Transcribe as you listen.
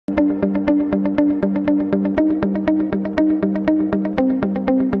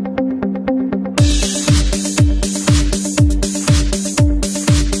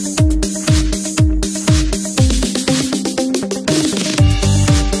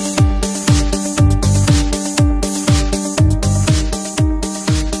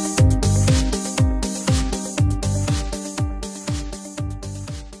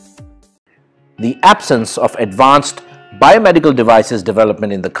absence of advanced biomedical devices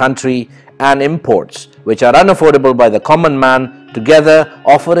development in the country and imports, which are unaffordable by the common man, together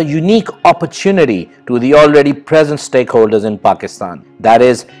offer a unique opportunity to the already present stakeholders in Pakistan, that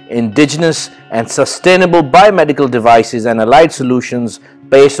is, indigenous and sustainable biomedical devices and allied solutions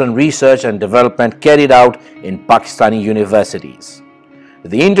based on research and development carried out in Pakistani universities.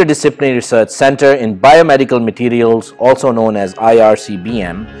 The Interdisciplinary Research Center in Biomedical Materials, also known as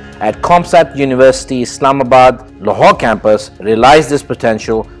IRCBM, at ComSat University Islamabad Lahore campus realized this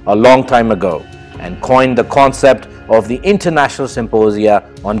potential a long time ago and coined the concept of the International Symposia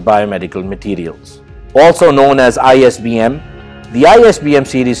on Biomedical Materials. Also known as ISBM, the ISBM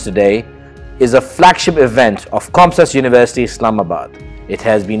series today is a flagship event of ComSat University Islamabad. It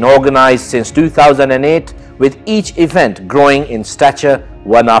has been organized since 2008, with each event growing in stature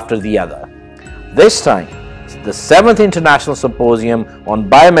one after the other. This time, the 7th International Symposium on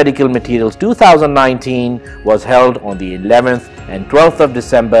Biomedical Materials 2019 was held on the 11th and 12th of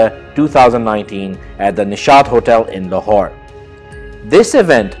December 2019 at the Nishat Hotel in Lahore. This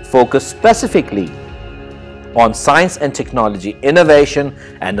event focused specifically on science and technology innovation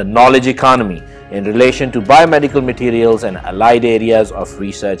and the knowledge economy in relation to biomedical materials and allied areas of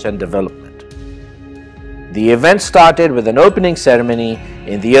research and development. The event started with an opening ceremony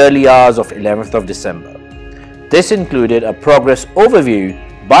in the early hours of 11th of December. This included a progress overview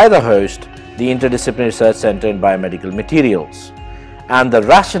by the host, the Interdisciplinary Research Center in Biomedical Materials, and the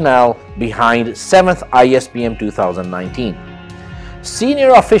rationale behind 7th ISBM 2019.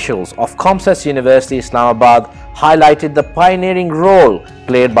 Senior officials of ComSat University Islamabad highlighted the pioneering role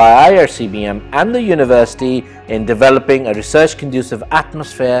played by IRCBM and the university in developing a research-conducive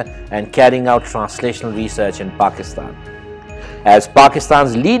atmosphere and carrying out translational research in Pakistan. As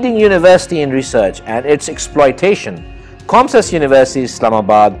Pakistan's leading university in research and its exploitation, ComSat University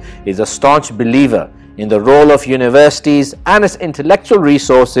Islamabad is a staunch believer in the role of universities and its intellectual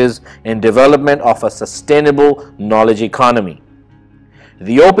resources in development of a sustainable knowledge economy.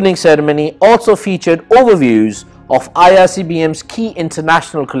 The opening ceremony also featured overviews of IRCBM's key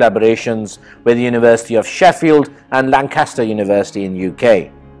international collaborations with the University of Sheffield and Lancaster University in UK.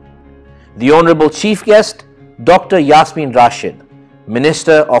 The Honourable Chief Guest, Dr. Yasmin Rashid,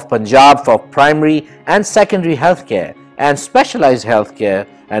 Minister of Punjab for Primary and Secondary Healthcare and Specialised Healthcare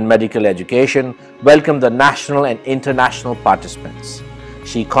and Medical Education, welcomed the national and international participants.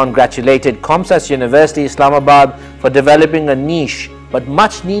 She congratulated ComSat University Islamabad for developing a niche but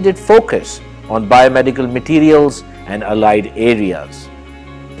much needed focus on biomedical materials and allied areas.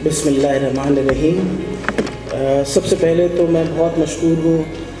 बिस्मिल्लाहिर्रहमानिर्रहीम। सबसे पहले तो मैं बहुत मशकूर हूँ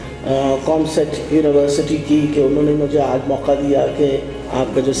COMSATS university की कि उन्होंने मुझे आज मौका दिया कि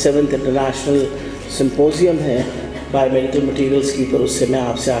आपका जो 7th इंटरनेशनल सिंपोजियम है बायोमेडिकल मटेरियल्स की, पर उससे मैं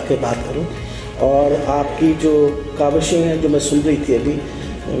आपसे आके बात करूँ। और आपकी जो काविशें हैं जो मैं सुन रही थी अभी,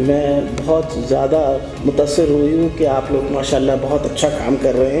 मैं बहुत ज़्यादा मुतासिर हुई हूँ कि आप लोग माशाल्लाह बहुत अच्छा काम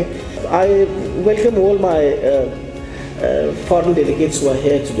कर रहे हैं। I welcome all my foreign delegates who are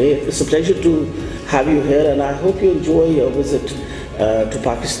here today. It's a pleasure to have you here, and I hope you enjoy your visit to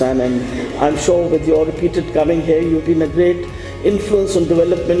Pakistan. And I'm sure with your repeated coming here, you've been a great influence on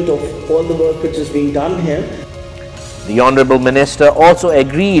development of all the work which is being done here. The Honourable Minister also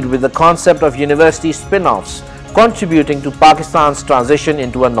agreed with the concept of university spin-offs contributing to Pakistan's transition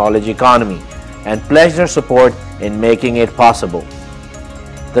into a knowledge economy and pledged her support in making it possible.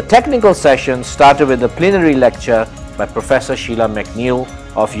 The technical session started with a plenary lecture by Professor Sheila MacNeil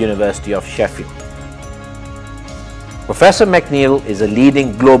of University of Sheffield. Professor MacNeil is a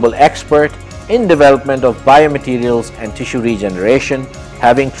leading global expert in development of biomaterials and tissue regeneration,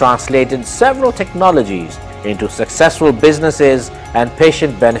 having translated several technologies into successful businesses and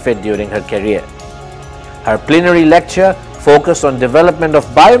patient benefit during her career. Her plenary lecture focused on development of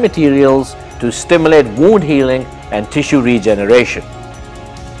biomaterials to stimulate wound healing and tissue regeneration.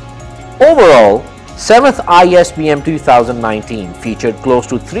 Overall, 7th ISBM 2019 featured close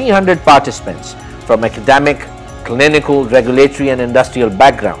to 300 participants from academic, clinical, regulatory and industrial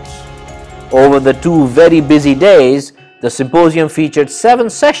backgrounds. Over the 2 very busy days, the symposium featured 7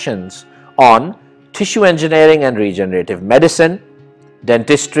 sessions on tissue engineering and regenerative medicine,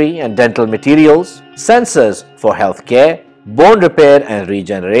 dentistry and dental materials, sensors for healthcare, bone repair and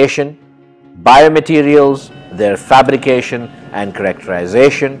regeneration, biomaterials, their fabrication and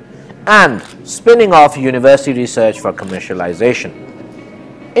characterization, and spinning off university research for commercialization.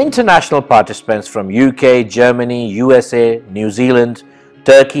 International participants from UK, Germany, USA, New Zealand,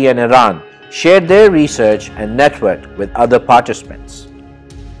 Turkey and Iran shared their research and networked with other participants.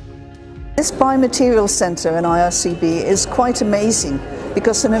 This biomaterials centre in IRCB is quite amazing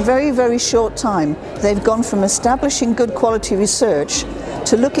because in a very, very short time they've gone from establishing good quality research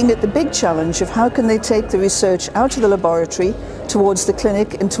to looking at the big challenge of how can they take the research out of the laboratory towards the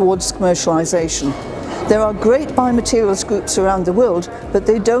clinic and towards commercialisation. There are great biomaterials groups around the world, but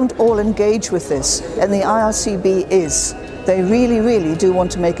they don't all engage with this, and the IRCB is. They really, really do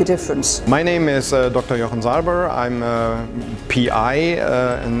want to make a difference. My name is Dr. Jochen Salber. I'm a PI,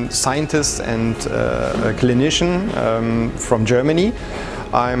 and scientist and a clinician from Germany.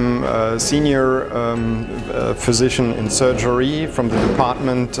 I'm a senior physician in surgery from the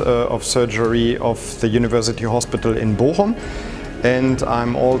Department of Surgery of the University Hospital in Bochum. And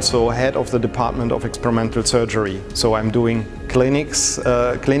I'm also head of the Department of Experimental Surgery. So I'm doing clinics,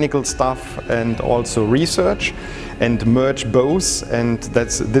 clinical stuff and also research, and merge both. And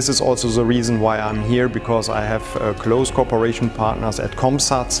this is also the reason why I'm here, because I have close cooperation partners at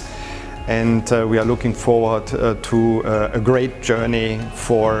ComSats, and we are looking forward to a great journey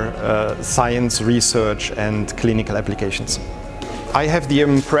for science, research and clinical applications. I have the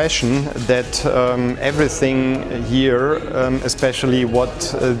impression that everything here, especially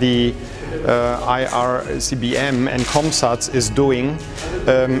what the IRCBM and ComSats is doing,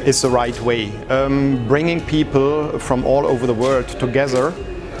 is the right way. Bringing people from all over the world together,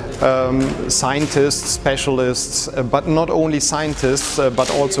 scientists, specialists, but not only scientists, but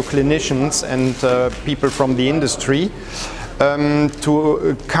also clinicians and people from the industry,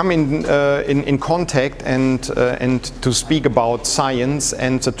 to come in contact and to speak about science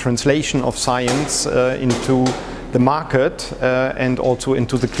and the translation of science into the market and also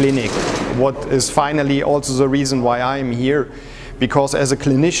into the clinic. What is finally also the reason why I am here, because as a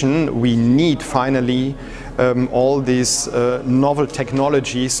clinician we need finally all these novel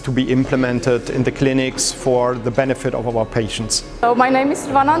technologies to be implemented in the clinics for the benefit of our patients. So my name is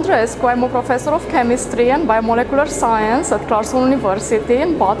Silvana Andreescu. I'm a professor of chemistry and biomolecular science at Clarkson University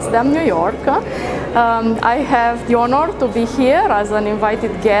in Potsdam, New York. I have the honor to be here as an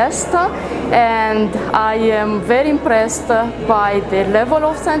invited guest, and I am very impressed by the level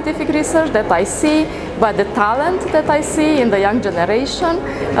of scientific research that I see, by the talent that I see in the young generation,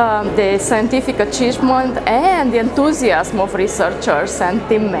 the scientific achievement and the enthusiasm of researchers and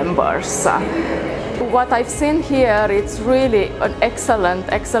team members. What I've seen here, it's really an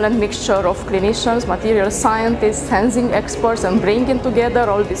excellent mixture of clinicians, material scientists, sensing experts, and bringing together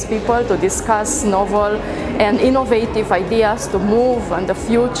all these people to discuss novel and innovative ideas to move, and the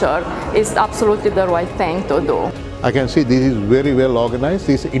future is absolutely the right thing to do. I can see this is very well organized.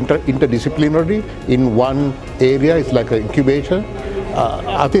 This is interdisciplinary in one area. It's like an incubator.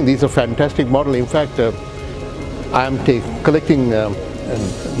 I think this is a fantastic model. In fact, I am collecting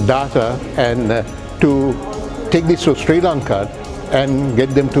data and to take this to Sri Lanka and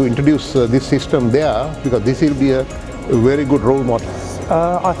get them to introduce this system there, because this will be a very good role model.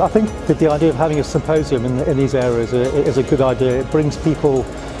 I think that the idea of having a symposium in these areas is a good idea. It brings people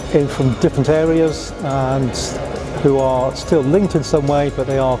in from different areas and who are still linked in some way, but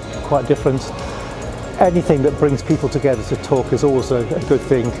they are quite different. Anything that brings people together to talk is always a good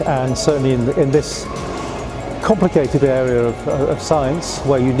thing, and certainly in this complicated area of science,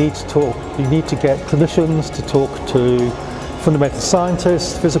 where you need to talk, you need to get clinicians to talk to fundamental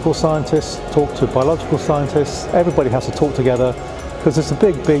scientists, physical scientists, talk to biological scientists. Everybody has to talk together because it's a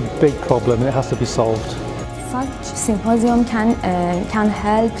big problem and it has to be solved. Such symposium can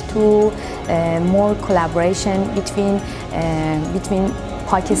help to more collaboration between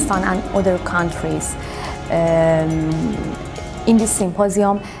Pakistan and other countries. In this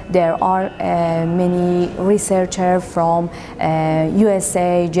symposium, there are many researchers from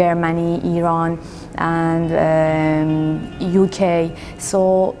USA, Germany, Iran, and UK.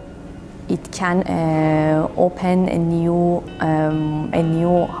 So it can open a new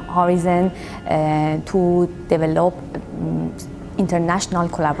horizon to develop international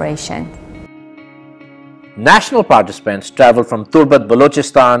collaboration. National participants travel from Turbat,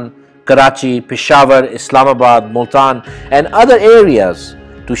 Balochistan, Karachi, Peshawar, Islamabad, Multan and other areas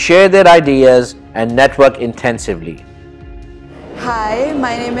to share their ideas and network intensively. Hi,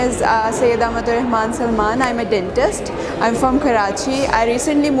 my name is Ihtesham-ur Rehman Salman. I'm a dentist. I'm from Karachi. I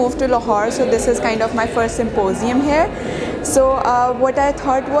recently moved to Lahore, so this is kind of my first symposium here. So what I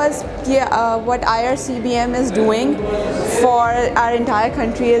thought was, what IRCBM is doing for our entire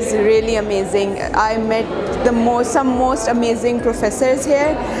country is really amazing. I met some most amazing professors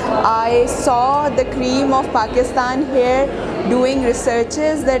here. I saw the cream of Pakistan here doing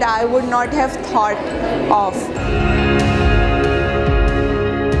researches that I would not have thought of.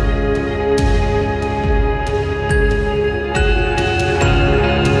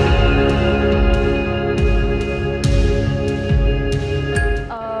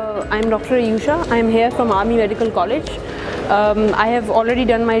 Dr. Ayusha. I am here from Army Medical College. I have already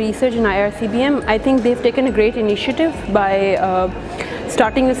done my research in IRCBM. I think they've taken a great initiative by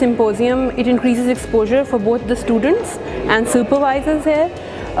starting the symposium. It increases exposure for both the students and supervisors here.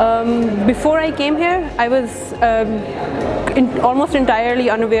 Before I came here, I was almost entirely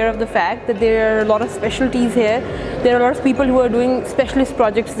unaware of the fact that there are a lot of specialties here. There are a lot of people who are doing specialist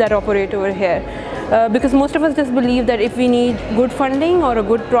projects that operate over here. Because most of us just believe that if we need good funding or a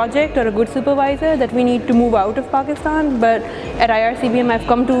good project or a good supervisor, that we need to move out of Pakistan. But at IRCBM, I've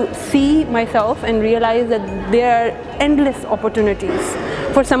come to see myself and realize that there are endless opportunities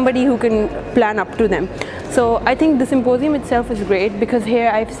for somebody who can plan up to them. So I think the symposium itself is great because here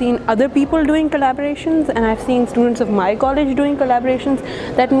I've seen other people doing collaborations and I've seen students of my college doing collaborations.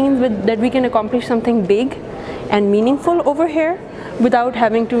 That means that we can accomplish something big and meaningful over here without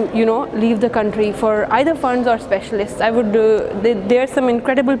having to, leave the country for either funds or specialists. There are some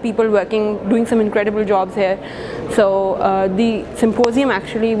incredible people doing some incredible jobs here. So the symposium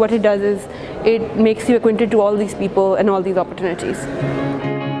actually, what it does is it makes you acquainted to all these people and all these opportunities.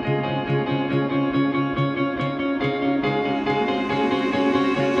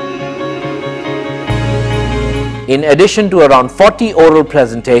 In addition to around 40 oral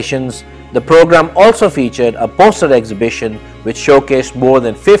presentations, the program also featured a poster exhibition which showcased more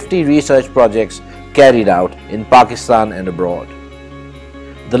than 50 research projects carried out in Pakistan and abroad.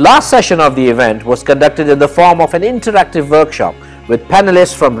 The last session of the event was conducted in the form of an interactive workshop with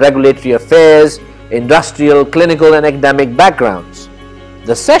panelists from regulatory affairs, industrial, clinical and academic backgrounds.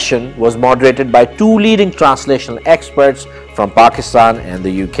 The session was moderated by two leading translational experts from Pakistan and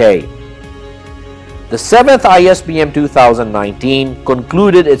the UK. The 7th ISBM 2019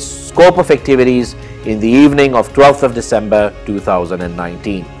 concluded its scope of activities in the evening of 12th of December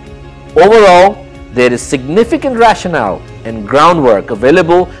 2019. Overall, there is significant rationale and groundwork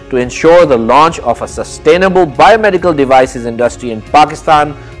available to ensure the launch of a sustainable biomedical devices industry in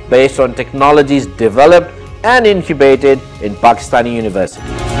Pakistan based on technologies developed and incubated in Pakistani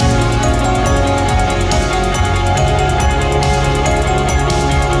universities.